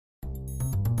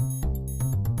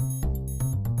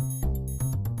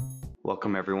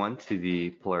Welcome, everyone, to the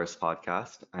Polaris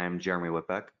podcast. I am Jeremy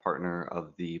Whitbeck, partner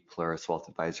of the Polaris Wealth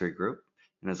Advisory Group.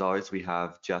 And as always, we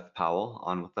have Jeff Powell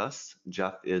on with us.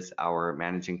 Jeff is our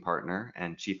managing partner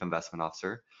and chief investment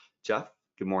officer. Jeff,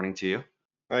 good morning to you.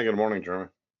 Hey, good morning, Jeremy.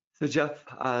 So, Jeff,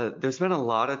 there's been a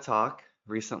lot of talk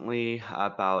recently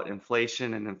about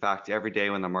inflation, and in fact, every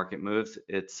day when the market moves,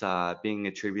 it's being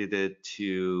attributed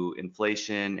to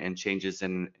inflation and changes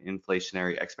in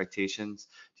inflationary expectations.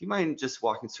 Do you mind just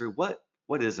walking through what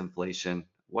is inflation?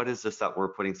 What is this that we're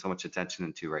putting so much attention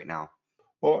into right now?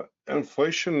 Well,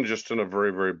 inflation, just in a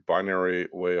very, very binary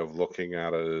way of looking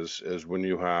at it, is when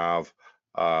you have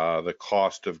the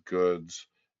cost of goods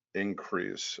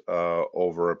increase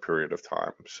over a period of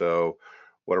time. So,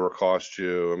 whatever cost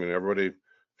you, I mean, everybody,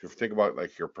 if you think about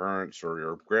like your parents or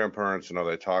your grandparents,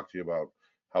 they talk to you about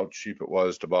how cheap it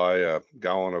was to buy a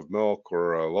gallon of milk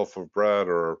or a loaf of bread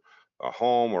or a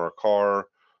home or a car.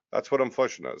 That's what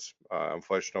inflation is.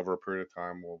 Inflation over a period of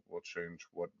time will change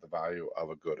what the value of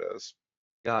a good is.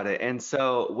 Got it. And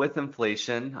so with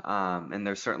inflation, and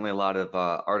there's certainly a lot of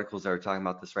articles that are talking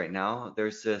about this right now,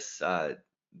 there's this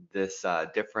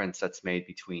difference that's made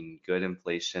between good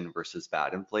inflation versus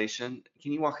bad inflation.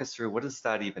 Can you walk us through what does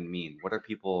that even mean? What are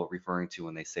people referring to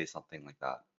when they say something like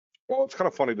that? Well, it's kind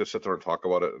of funny to sit there and talk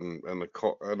about it in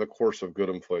the course of good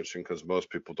inflation, because most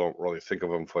people don't really think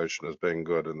of inflation as being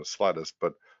good in the slightest,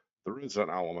 but there is an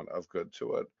element of good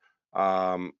to it.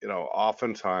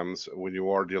 Oftentimes when you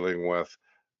are dealing with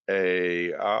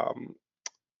a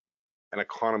an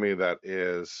economy that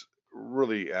is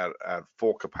really at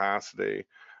full capacity,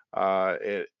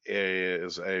 it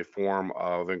is a form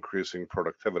of increasing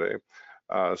productivity.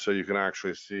 So you can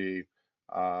actually see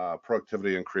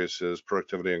productivity increases,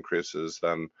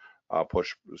 then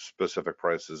push specific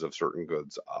prices of certain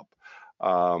goods up.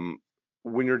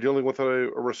 When you're dealing with a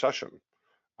recession,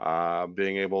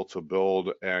 being able to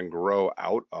build and grow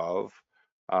out of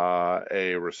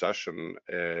a recession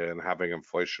and having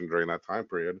inflation during that time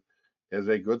period is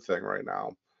a good thing right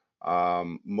now.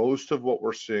 Most of what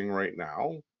we're seeing right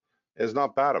now is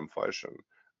not bad inflation.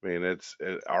 I mean,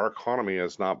 our economy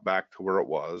is not back to where it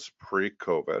was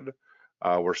pre-COVID.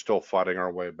 We're still fighting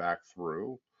our way back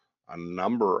through a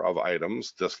number of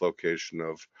items, dislocation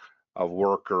of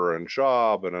worker and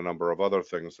job, and a number of other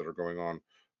things that are going on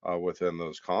within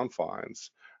those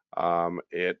confines.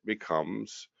 It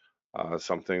becomes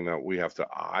something that we have to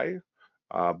eye.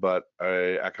 But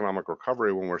a economic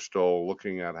recovery, when we're still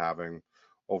looking at having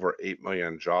over 8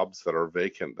 million jobs that are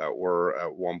vacant that were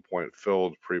at one point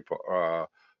filled pre-COVID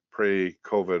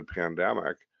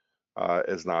pandemic,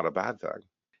 is not a bad thing.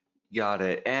 Got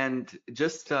it. And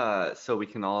just so we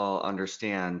can all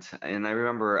understand, and I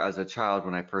remember as a child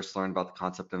when I first learned about the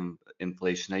concept of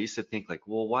inflation, I used to think like,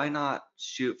 well, why not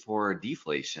shoot for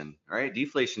deflation, right?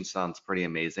 Deflation sounds pretty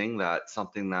amazing. That's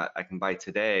something that I can buy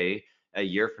today, a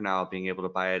year from now, being able to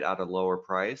buy it at a lower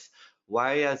price.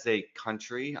 Why, as a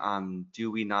country,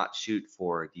 do we not shoot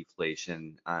for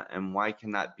deflation? And why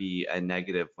can that be a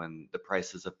negative when the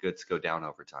prices of goods go down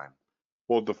over time?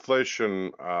 Well,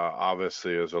 deflation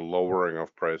obviously is a lowering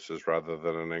of prices rather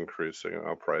than an increasing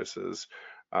of prices.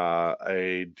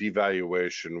 A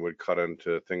devaluation would cut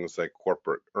into things like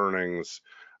corporate earnings,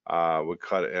 would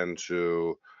cut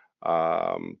into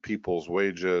people's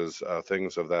wages,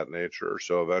 things of that nature.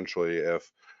 So eventually,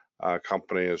 if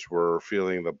companies were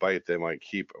feeling the bite, they might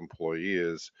keep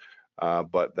employees,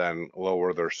 but then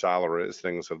lower their salaries,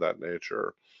 things of that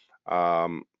nature.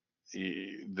 Um,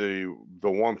 the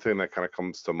one thing that kind of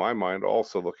comes to my mind,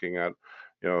 also looking at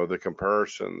the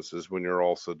comparisons, is when you're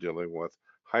also dealing with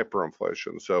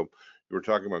hyperinflation. So you were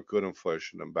talking about good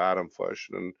inflation and bad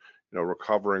inflation, and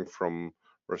recovering from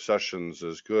recessions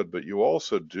is good, but you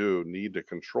also do need to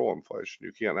control inflation.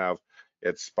 You can't have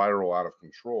it spiral out of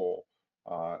control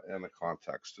in the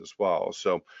context as well.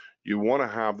 So you want to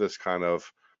have this kind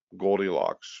of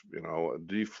Goldilocks.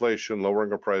 Deflation,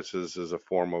 lowering of prices, is a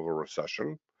form of a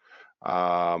recession.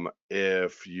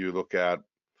 If you look at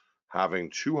having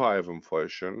too high of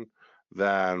inflation,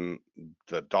 then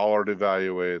the dollar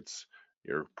devaluates,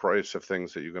 your price of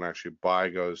things that you can actually buy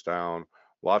goes down.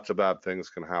 Lots of bad things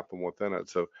can happen within it.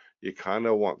 So you kind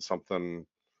of want something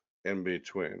in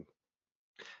between.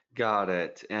 Got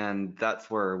it. And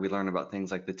that's where we learn about things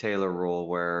like the Taylor rule,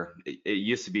 where it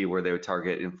used to be where they would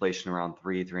target inflation around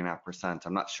 3.5%.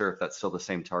 I'm not sure if that's still the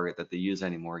same target that they use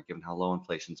anymore, given how low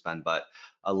inflation's been, but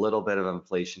a little bit of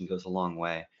inflation goes a long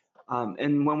way.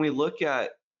 And when we look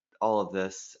at all of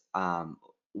this,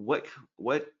 what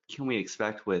can we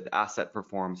expect with asset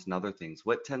performance and other things?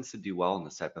 What tends to do well in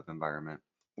this type of environment?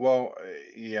 Well,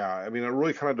 yeah, I mean, it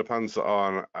really kind of depends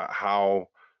on how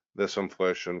this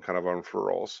inflation kind of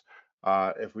unfurls.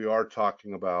 If we are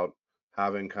talking about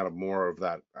having kind of more of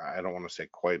that, I don't want to say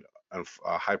quite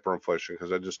hyperinflation,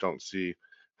 because I just don't see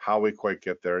how we quite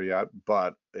get there yet.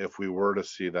 But if we were to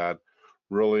see that,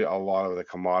 really a lot of the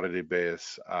commodity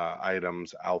based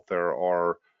items out there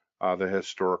are the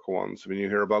historical ones. I mean, you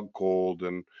hear about gold,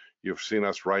 and you've seen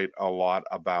us write a lot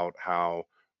about how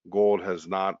gold has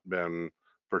not been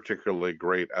particularly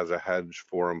great as a hedge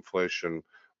for inflation,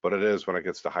 but it is when it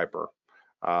gets to hyper.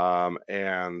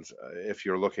 And if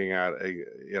you're looking at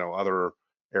other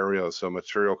areas, so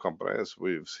material companies,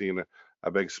 we've seen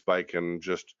a big spike in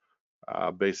just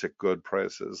basic good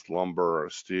prices, lumber,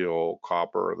 steel,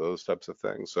 copper, those types of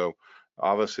things. So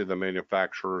obviously the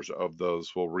manufacturers of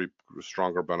those will reap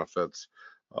stronger benefits.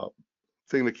 Uh,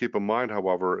 Thing to keep in mind,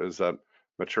 however, is that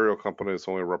material companies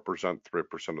only represent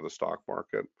 3% of the stock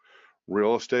market.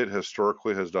 Real estate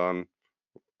historically has done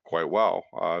quite well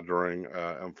during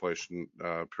inflation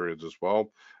periods as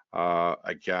well.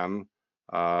 Again,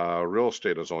 real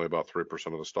estate is only about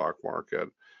 3% of the stock market.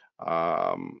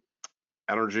 Um,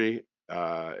 Energy,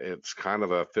 it's kind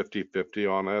of a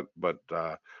 50-50 on it, but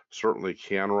certainly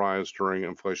can rise during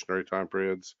inflationary time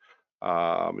periods.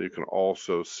 You can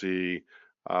also see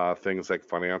things like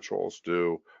financials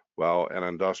do well and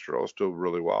industrials do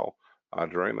really well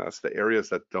during this. The areas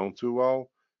that don't do well,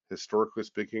 historically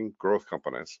speaking, growth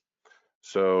companies.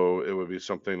 So it would be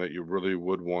something that you really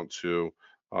would want to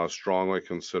strongly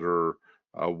consider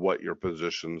what your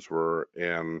positions were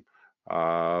in.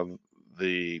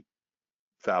 The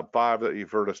Fab Five that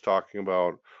you've heard us talking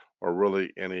about, or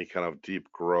really any kind of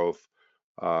deep growth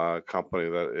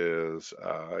company that is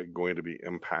going to be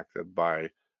impacted by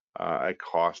a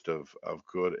cost of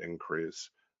good increase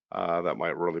that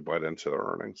might really bite into their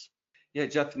earnings. Yeah,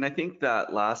 Jeff, and I think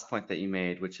that last point that you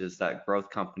made, which is that growth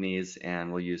companies,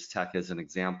 and we'll use tech as an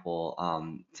example,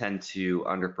 tend to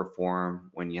underperform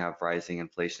when you have rising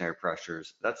inflationary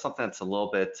pressures. That's something that's a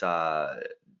little bit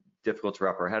difficult to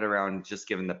wrap our head around, just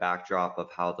given the backdrop of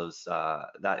how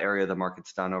that area of the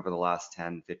market's done over the last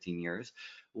 10, 15 years.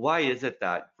 Why is it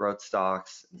that growth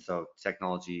stocks, so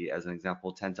technology as an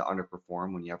example, tend to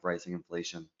underperform when you have rising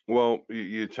inflation? Well,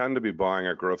 you tend to be buying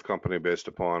a growth company based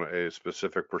upon a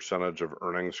specific percentage of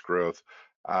earnings growth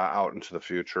out into the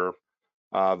future.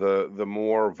 The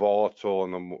more volatile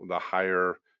and the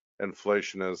higher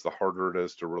inflation is, the harder it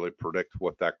is to really predict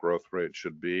what that growth rate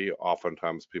should be.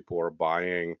 Oftentimes, people are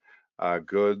buying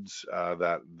goods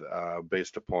that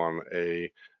based upon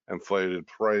a inflated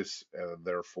price.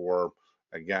 Therefore,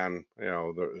 again,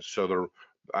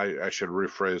 I should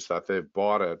rephrase that, they've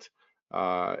bought it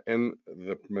in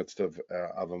the midst of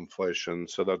inflation,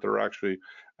 so that they're actually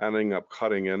ending up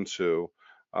cutting into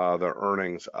the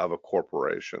earnings of a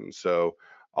corporation. So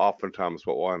oftentimes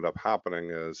what will end up happening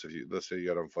is, if you, let's say you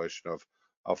get inflation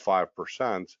of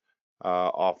 5%,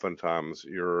 oftentimes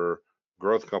your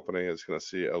growth company is going to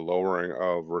see a lowering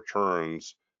of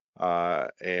returns.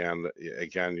 And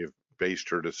again, you've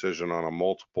based your decision on a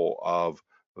multiple of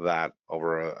that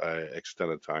over a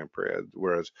extended time period.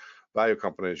 Whereas value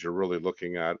companies, you're really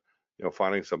looking at,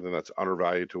 finding something that's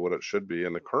undervalued to what it should be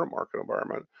in the current market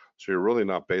environment. So you're really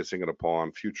not basing it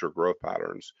upon future growth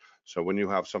patterns. So when you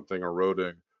have something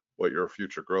eroding what your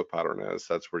future growth pattern is,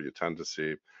 that's where you tend to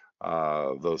see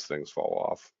those things fall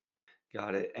off.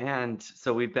 Got it. And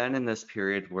so we've been in this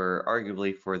period where,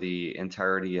 arguably for the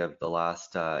entirety of the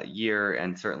last year,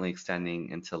 and certainly extending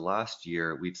into last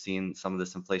year, we've seen some of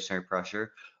this inflationary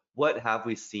pressure. What have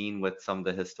we seen with some of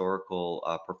the historical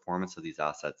performance of these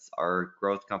assets? Are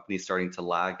growth companies starting to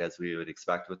lag as we would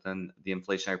expect within the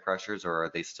inflationary pressures, or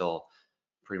are they still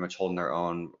pretty much holding their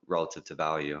own relative to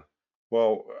value?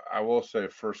 Well, I will say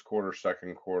first quarter,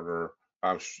 second quarter,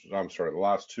 I'm sorry, the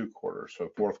last two quarters. So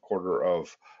fourth quarter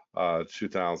of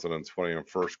 2020 and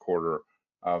first quarter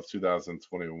of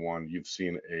 2021, you've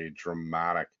seen a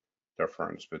dramatic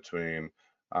difference between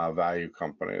value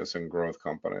companies and growth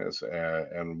companies,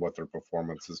 and what their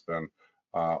performance has been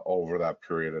over that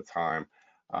period of time.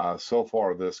 So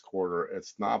far this quarter,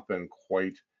 it's not been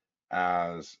quite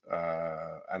as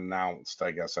announced,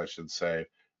 I guess I should say,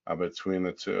 between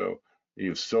the two.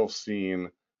 You've still seen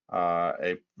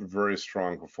a very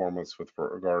strong performance with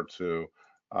regard to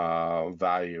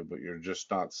value, but you're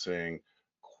just not seeing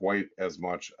quite as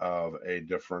much of a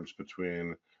difference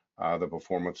between the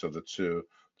performance of the two.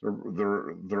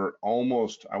 They're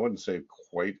almost, I wouldn't say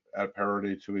quite at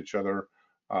parity to each other,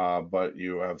 but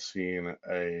you have seen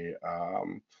a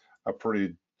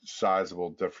pretty sizable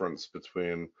difference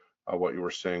between what you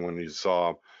were seeing when you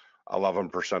saw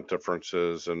 11%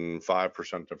 differences and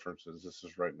 5% differences. This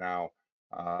is right now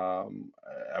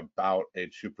about a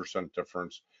 2%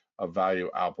 difference of value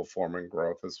outperforming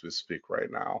growth as we speak right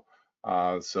now.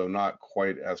 So not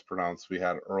quite as pronounced. We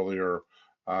had earlier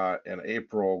in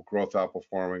April, growth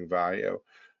outperforming value.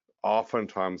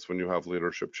 Oftentimes when you have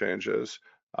leadership changes,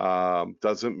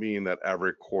 doesn't mean that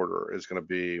every quarter is going to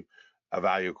be a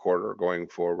value quarter going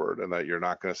forward and that you're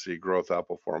not going to see growth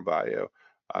outperform value.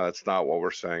 That's not what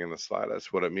we're saying in the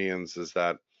slightest. What it means is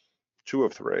that two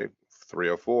of three, three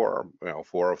of four,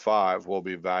 four of five will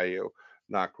be value,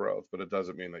 not growth. But it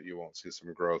doesn't mean that you won't see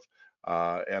some growth.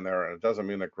 And it doesn't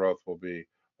mean that growth will be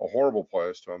a horrible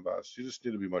place to invest. You just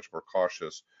need to be much more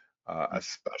cautious,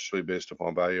 especially based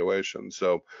upon valuation.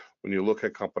 So when you look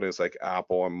at companies like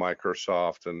Apple and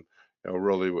Microsoft, and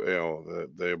really,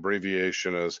 the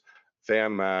abbreviation is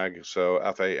FANMAG, so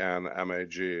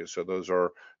FANMAG. So those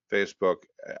are Facebook,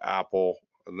 Apple,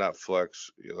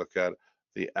 Netflix. You look at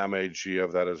the MAG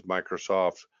of that is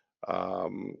Microsoft.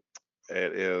 Um,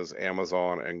 it is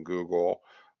Amazon and Google.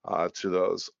 To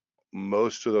those,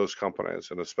 most of those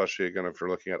companies, and especially again, if you're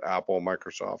looking at Apple,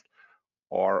 Microsoft,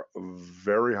 are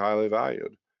very highly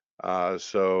valued.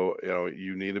 So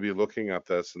you need to be looking at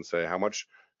this and say, how much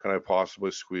can I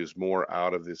possibly squeeze more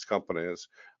out of these companies?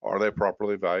 Are they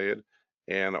properly valued?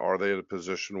 And are they in a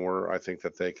position where I think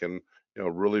that they can,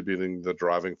 really be the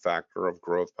driving factor of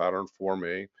growth pattern for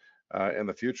me in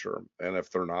the future? And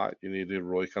if they're not, you need to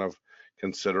really kind of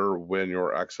consider when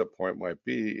your exit point might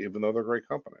be, even though they're great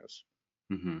companies.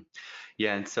 Hmm.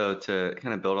 Yeah, and so to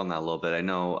kind of build on that a little bit, I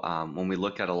know when we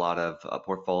look at a lot of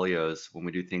portfolios, when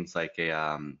we do things like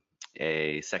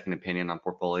a second opinion on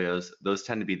portfolios, those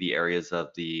tend to be the areas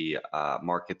of the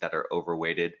market that are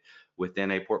overweighted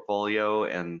within a portfolio.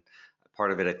 And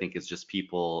part of it, I think, is just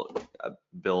people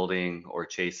building or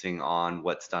chasing on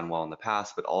what's done well in the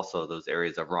past, but also those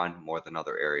areas have run more than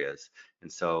other areas.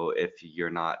 And so if you're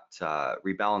not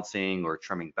rebalancing or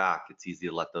trimming back, it's easy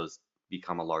to let those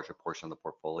become a larger portion of the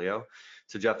portfolio.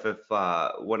 So Jeff, if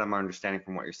what I'm understanding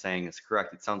from what you're saying is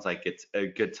correct, it sounds like it's a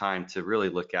good time to really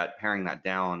look at paring that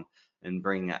down and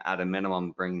bringing at a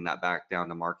minimum, bringing that back down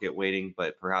to market weighting,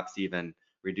 but perhaps even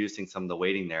reducing some of the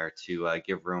weighting there to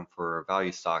give room for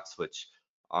value stocks, which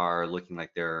are looking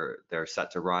like they're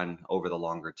set to run over the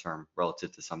longer term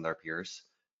relative to some of their peers.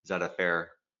 Is that a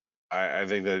fair? I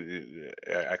think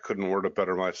that I couldn't word it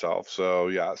better myself. So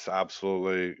yes,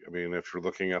 absolutely. I mean, if you're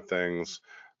looking at things,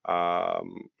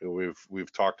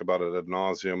 we've talked about it ad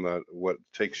nauseum that what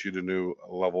takes you to new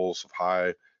levels of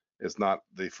high is not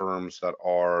the firms that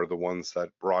are the ones that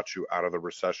brought you out of the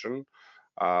recession.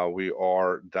 We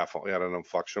are definitely at an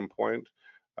inflection point.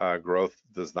 Growth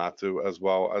does not do as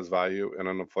well as value in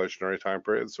an inflationary time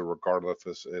period. So regardless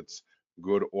if it's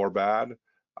good or bad,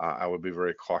 I would be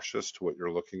very cautious to what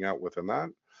you're looking at within that.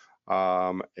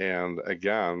 And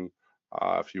again,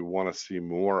 if you want to see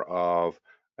more of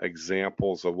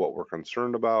examples of what we're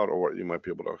concerned about or what you might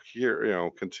be able to hear,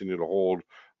 continue to hold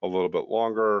a little bit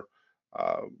longer,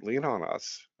 lean on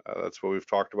us. That's what we've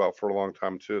talked about for a long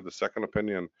time too. The second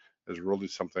opinion is really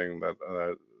something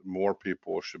that more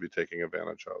people should be taking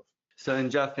advantage of. So,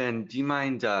 and Jeff, and do you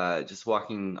mind just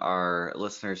walking our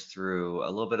listeners through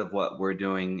a little bit of what we're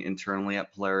doing internally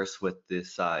at Polaris with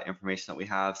this information that we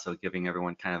have? So, giving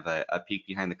everyone kind of a peek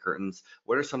behind the curtains.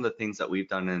 What are some of the things that we've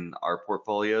done in our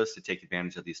portfolios to take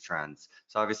advantage of these trends?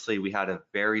 So, obviously, we had a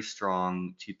very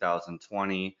strong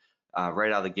 2020,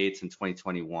 right out of the gates in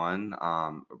 2021,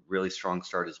 really strong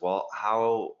start as well.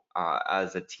 How,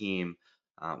 as a team,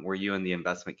 were you and the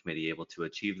investment committee able to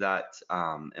achieve that?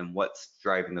 And what's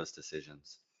driving those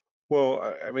decisions?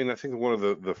 Well, I mean, I think one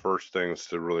of the first things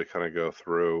to really kind of go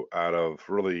through out of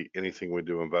really anything we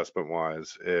do investment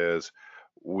wise is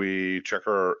we check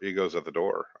our egos at the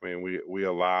door. I mean, we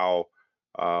allow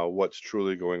what's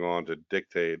truly going on to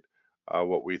dictate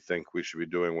what we think we should be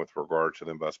doing with regard to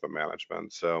the investment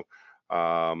management. So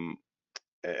um,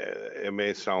 it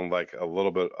may sound like a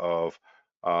little bit of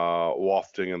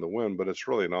wafting in the wind, but it's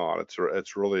really not.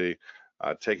 It's really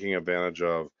taking advantage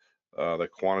of the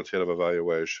quantitative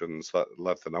evaluations.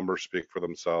 Let the numbers speak for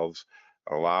themselves.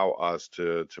 Allow us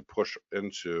to push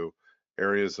into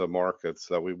areas of markets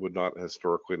that we would not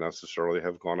historically necessarily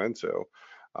have gone into.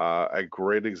 A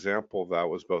great example of that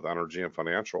was both energy and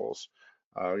financials.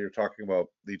 You're talking about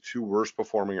the two worst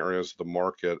performing areas of the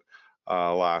market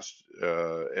last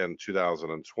in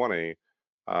 2020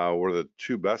 were the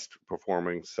two best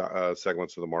performing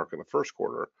segments of the market in the first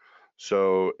quarter.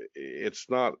 So it's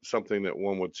not something that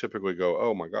one would typically go,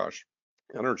 oh my gosh,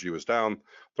 energy was down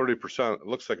 30%. It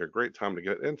looks like a great time to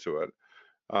get into it.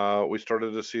 We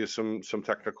started to see some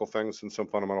technical things and some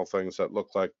fundamental things that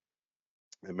looked like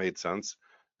it made sense.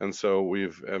 And so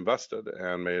we've invested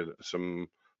and made some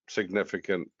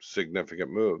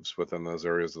significant moves within those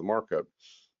areas of the market.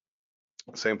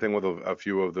 Same thing with a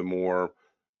few of the more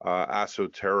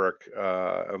esoteric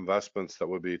investments that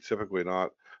would be typically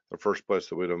not the first place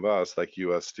that we'd invest, like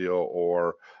U.S. Steel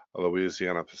or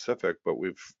Louisiana Pacific, but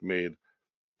we've made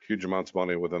huge amounts of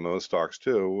money within those stocks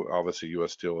too. Obviously,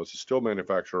 U.S. Steel is a steel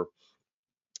manufacturer.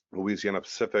 Louisiana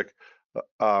Pacific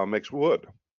makes wood.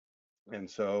 And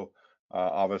so,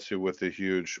 obviously, with the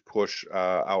huge push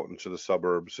out into the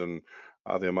suburbs and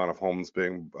the amount of homes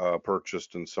being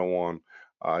purchased and so on,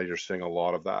 you're seeing a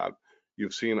lot of that.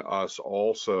 You've seen us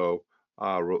also,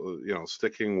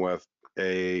 sticking with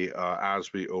a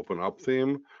as we open up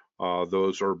theme.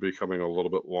 Those are becoming a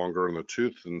little bit longer in the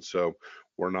tooth, and so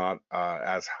we're not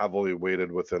as heavily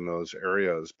weighted within those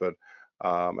areas. But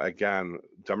again,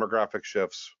 demographic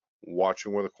shifts,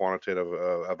 watching where the quantitative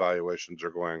evaluations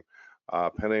are going,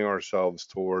 pinning ourselves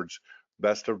towards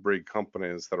best of breed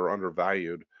companies that are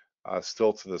undervalued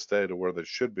still to this day to where they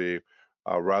should be,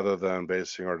 rather than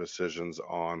basing our decisions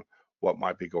on what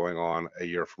might be going on a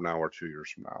year from now or 2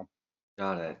 years from now.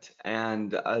 Got it.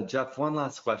 And Jeff, one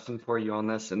last question for you on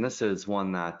this, and this is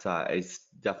one that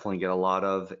definitely get a lot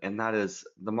of, and that is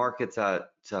the market's at,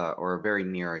 or very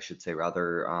near, I should say,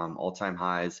 rather, all-time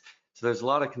highs. So there's a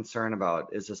lot of concern about,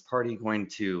 is this party going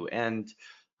to end?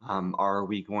 Are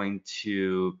we going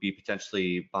to be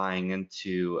potentially buying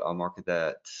into a market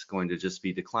that's going to just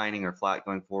be declining or flat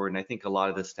going forward? And I think a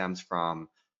lot of this stems from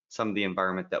some of the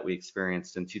environment that we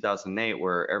experienced in 2008,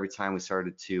 where every time we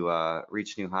started to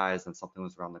reach new highs and something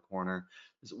was around the corner.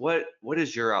 What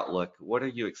is your outlook? What are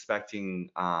you expecting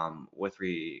with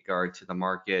regard to the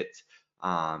market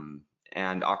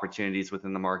and opportunities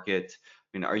within the market?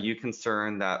 I mean, are you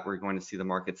concerned that we're going to see the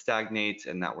market stagnate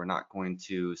and that we're not going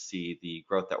to see the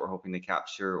growth that we're hoping to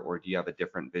capture, or do you have a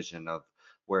different vision of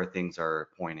where things are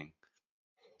pointing?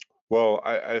 Well,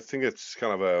 I think it's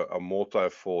kind of a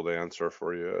multi-fold answer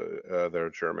for you there,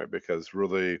 Jeremy, because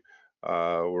really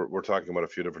we're talking about a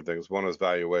few different things. One is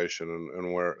valuation,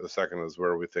 and where the second is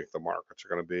where we think the markets are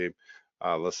going to be,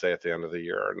 let's say at the end of the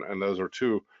year. And those are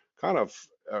two kind of,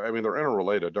 I mean, they're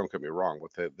interrelated. Don't get me wrong,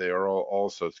 with it. They are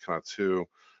also kind of two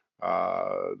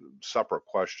separate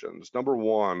questions. Number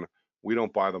one, we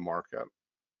don't buy the market.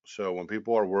 So when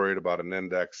people are worried about an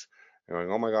index, going,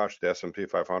 oh my gosh, the S&P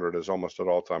 500 is almost at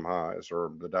all-time highs,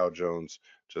 or the Dow Jones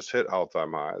just hit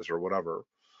all-time highs, or whatever,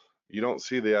 you don't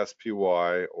see the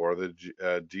SPY or the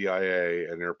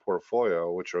DIA in your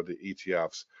portfolio, which are the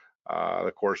ETFs,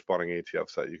 the corresponding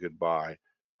ETFs that you could buy.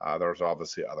 There's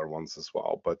obviously other ones as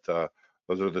well, but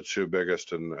those are the two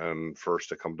biggest and first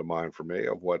to come to mind for me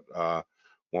of what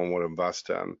one would invest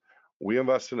in. We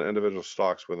invest in individual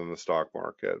stocks within the stock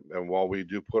market, and while we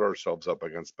do put ourselves up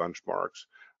against benchmarks,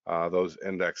 those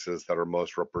indexes that are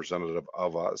most representative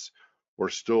of us, we're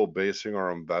still basing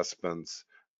our investments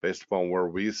based upon where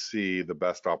we see the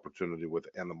best opportunity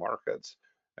within the markets.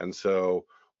 And so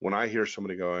when I hear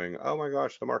somebody going, oh my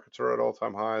gosh, the markets are at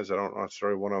all-time highs, I don't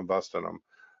necessarily want to invest in them,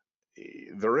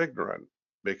 they're ignorant,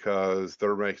 because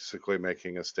they're basically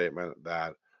making a statement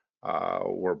that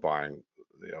we're buying,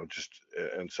 just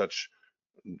in such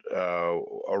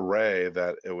array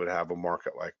that it would have a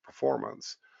market-like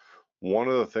performance. One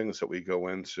of the things that we go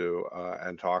into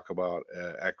and talk about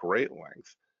at great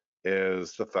length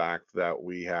is the fact that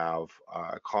we have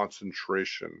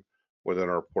concentration within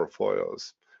our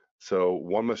portfolios. So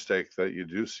one mistake that you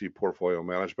do see portfolio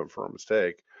management firms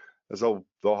take is they'll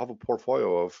have a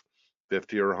portfolio of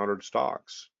 50 or 100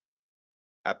 stocks.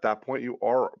 At that point, you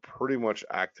are pretty much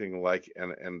acting like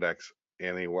an index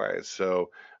anyway.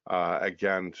 So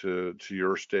again, to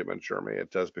your statement, Jeremy, it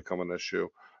does become an issue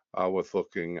with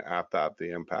looking at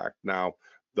the impact. Now,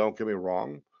 don't get me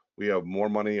wrong, we have more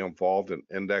money involved in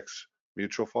index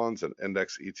mutual funds and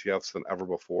index ETFs than ever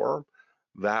before.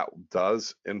 That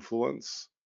does influence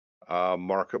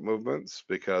market movements,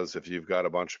 because if you've got a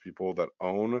bunch of people that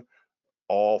own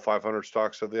all 500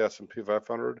 stocks of the S&P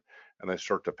 500 and they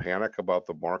start to panic about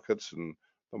the markets and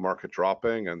the market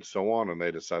dropping and so on, and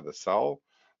they decide to sell,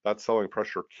 that selling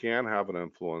pressure can have an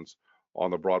influence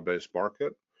on the broad-based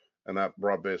market, and that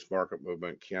broad-based market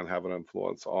movement can have an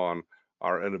influence on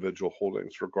our individual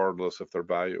holdings, regardless if they're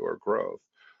value or growth.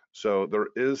 So there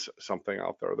is something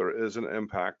out there. There is an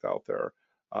impact out there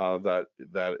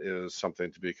that is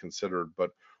something to be considered,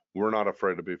 but we're not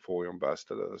afraid to be fully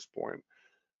invested at this point.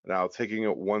 Now, taking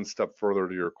it one step further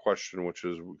to your question, which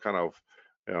is kind of,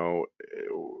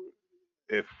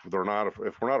 if we're not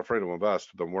afraid to invest,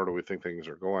 then where do we think things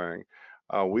are going?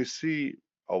 We see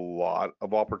a lot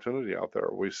of opportunity out there.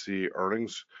 We see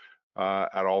earnings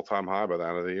at all-time high by the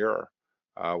end of the year.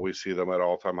 We see them at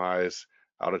all-time highs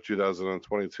out of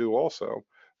 2022 also.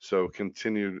 So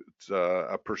continued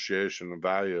appreciation and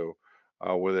value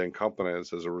within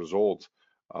companies as a result,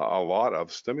 a lot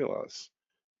of stimulus.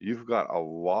 You've got a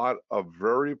lot of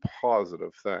very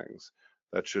positive things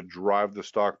that should drive the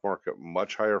stock market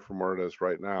much higher from where it is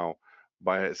right now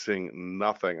by seeing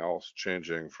nothing else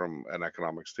changing from an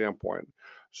economic standpoint.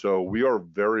 So we are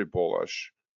very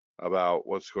bullish about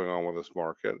what's going on with this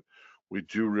market. We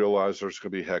do realize there's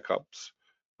going to be hiccups.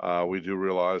 We do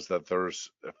realize that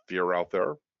there's fear out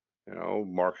there. You know,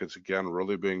 markets again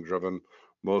really being driven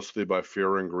mostly by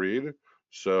fear and greed.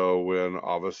 So when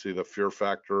obviously the fear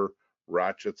factor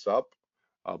ratchets up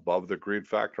above the greed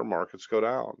factor, markets go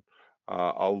down.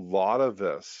 A lot of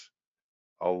this,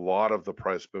 a lot of the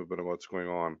price movement of what's going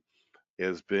on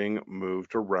is being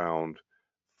moved around.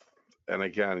 And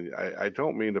again, I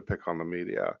don't mean to pick on the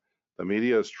media. The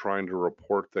media is trying to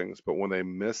report things, but when they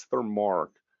miss their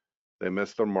mark, they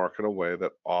miss their mark in a way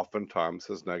that oftentimes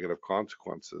has negative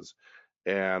consequences.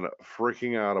 And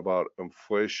freaking out about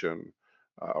inflation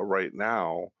right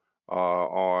now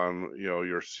on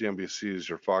your CNBCs,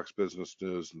 your Fox Business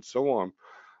News, and so on,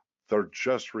 they're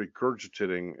just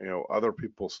regurgitating other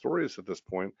people's stories at this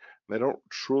point. They don't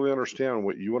truly understand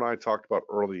what you and I talked about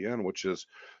early in, which is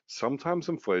sometimes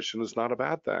inflation is not a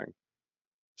bad thing.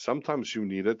 Sometimes you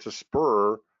need it to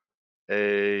spur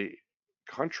a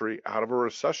country out of a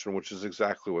recession, which is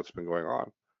exactly what's been going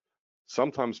on.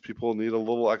 Sometimes people need a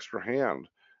little extra hand,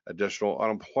 additional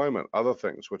unemployment, other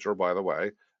things, which are, by the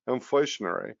way,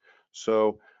 inflationary.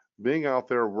 So being out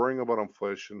there worrying about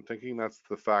inflation, thinking that's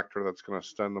the factor that's going to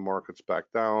send the markets back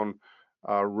down,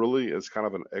 really is kind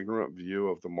of an ignorant view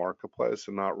of the marketplace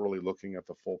and not really looking at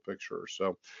the full picture.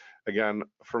 So again,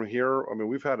 from here, I mean,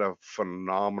 we've had a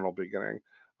phenomenal beginning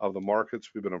of the markets.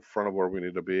 We've been in front of where we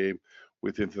need to be.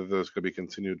 We think that there's going to be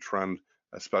continued trend,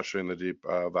 especially in the deep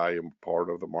value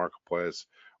part of the marketplace.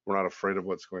 We're not afraid of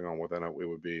what's going on within it. We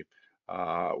would be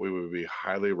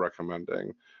highly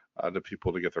recommending to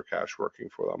people to get their cash working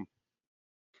for them.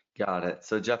 Got it.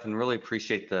 So Jeff, and really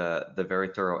appreciate the very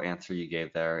thorough answer you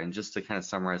gave there. And just to kind of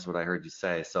summarize what I heard you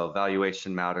say, so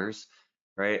valuation matters,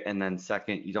 right? And then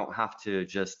second, you don't have to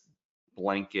just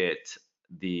blanket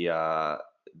the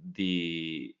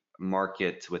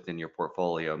market within your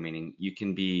portfolio, meaning you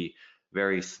can be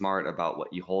very smart about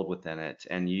what you hold within it.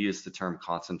 And you use the term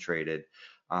concentrated,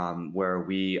 where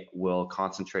we will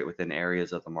concentrate within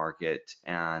areas of the market,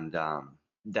 and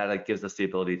that gives us the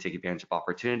ability to take advantage of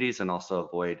opportunities and also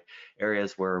avoid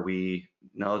areas where we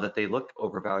know that they look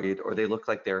overvalued or they look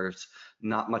like there's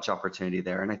not much opportunity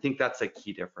there. And I think that's a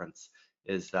key difference,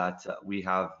 is that we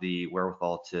have the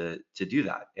wherewithal to do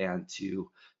that and to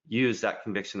use that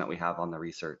conviction that we have on the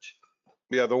research.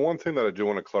 Yeah, the one thing that I do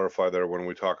want to clarify there when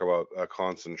we talk about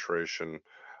concentration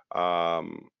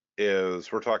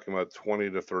is we're talking about 20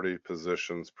 to 30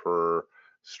 positions per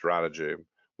strategy.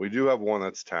 We do have one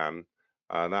that's 10,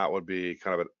 and that would be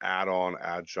kind of an add-on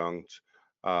adjunct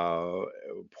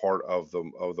part of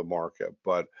the market,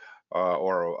 but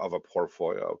or of a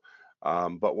portfolio.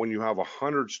 But when you have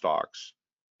 100 stocks,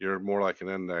 you're more like an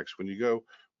index. When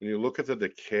you look at the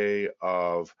decay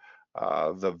of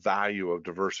the value of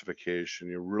diversification,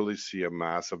 you really see a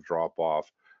massive drop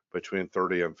off between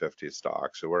 30 and 50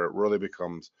 stocks. So where it really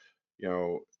becomes,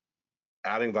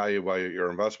 adding value by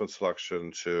your investment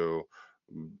selection to,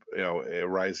 a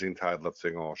rising tide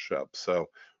lifting all ships. So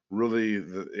really,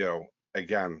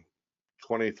 again,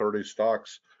 20, 30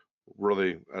 stocks,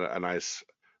 really a nice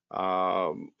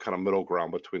kind of middle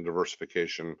ground between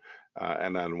diversification.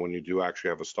 And then when you do actually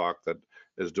have a stock that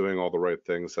is doing all the right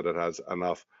things, that it has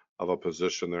enough of a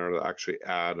position there to actually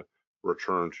add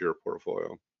return to your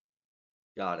portfolio.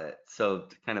 Got it. So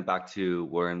kind of back to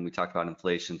when we talked about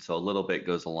inflation, so a little bit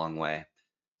goes a long way.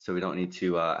 So we don't need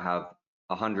to have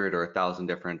 100 or 1,000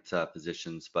 different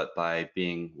positions, but by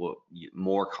being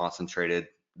more concentrated,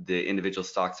 the individual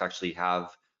stocks actually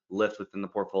have lift within the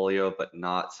portfolio, but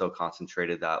not so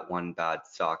concentrated that one bad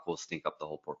stock will stink up the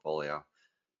whole portfolio.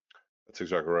 That's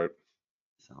exactly right.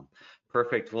 So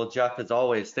perfect. Well, Jeff, as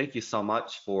always, thank you so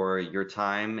much for your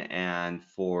time and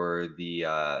for the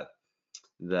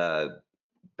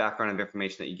background of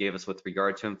information that you gave us with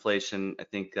regard to inflation. I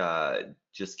think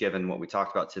just given what we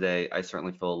talked about today, I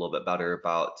certainly feel a little bit better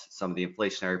about some of the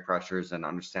inflationary pressures and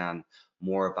understand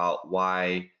more about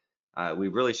why we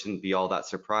really shouldn't be all that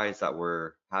surprised that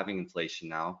we're having inflation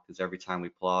now, because every time we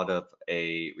pull out of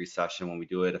a recession, when we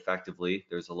do it effectively,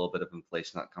 there's a little bit of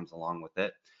inflation that comes along with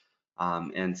it.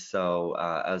 And so,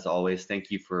 as always, thank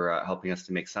you for helping us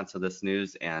to make sense of this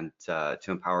news and to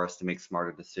empower us to make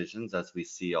smarter decisions as we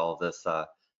see all this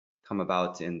come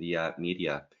about in the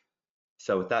media.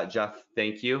 So with that, Jeff,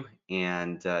 thank you.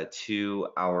 And to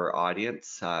our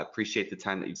audience, appreciate the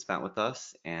time that you've spent with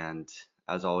us. And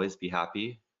as always, be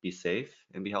happy, be safe,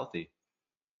 and be healthy.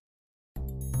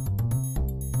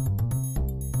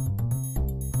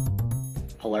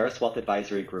 Polaris Wealth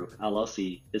Advisory Group,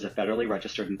 LLC, is a federally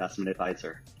registered investment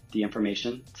advisor. The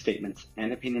information, statements,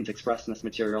 and opinions expressed in this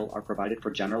material are provided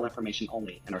for general information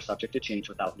only and are subject to change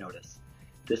without notice.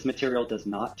 This material does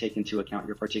not take into account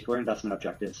your particular investment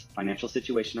objectives, financial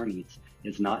situation, or needs,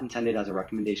 is not intended as a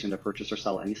recommendation to purchase or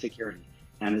sell any security,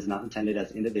 and is not intended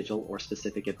as individual or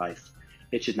specific advice.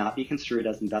 It should not be construed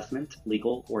as investment,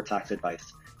 legal, or tax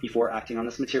advice. Before acting on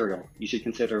this material, you should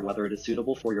consider whether it is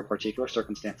suitable for your particular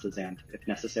circumstances and, if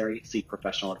necessary, seek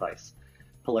professional advice.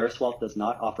 Polaris Wealth does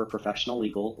not offer professional,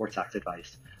 legal, or tax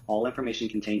advice. All information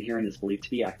contained herein is believed to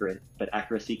be accurate, but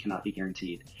accuracy cannot be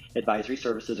guaranteed. Advisory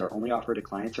services are only offered to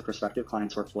clients or prospective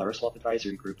clients where Polaris Wealth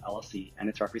Advisory Group, LLC, and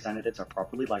its representatives are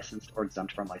properly licensed or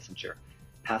exempt from licensure.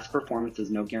 Past performance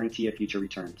is no guarantee of future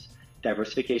returns.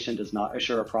 Diversification does not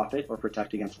assure a profit or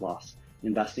protect against loss.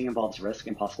 Investing involves risk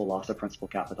and possible loss of principal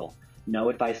capital. No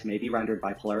advice may be rendered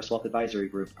by Polaris Wealth Advisory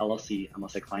Group, LLC,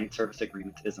 unless a client service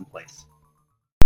agreement is in place.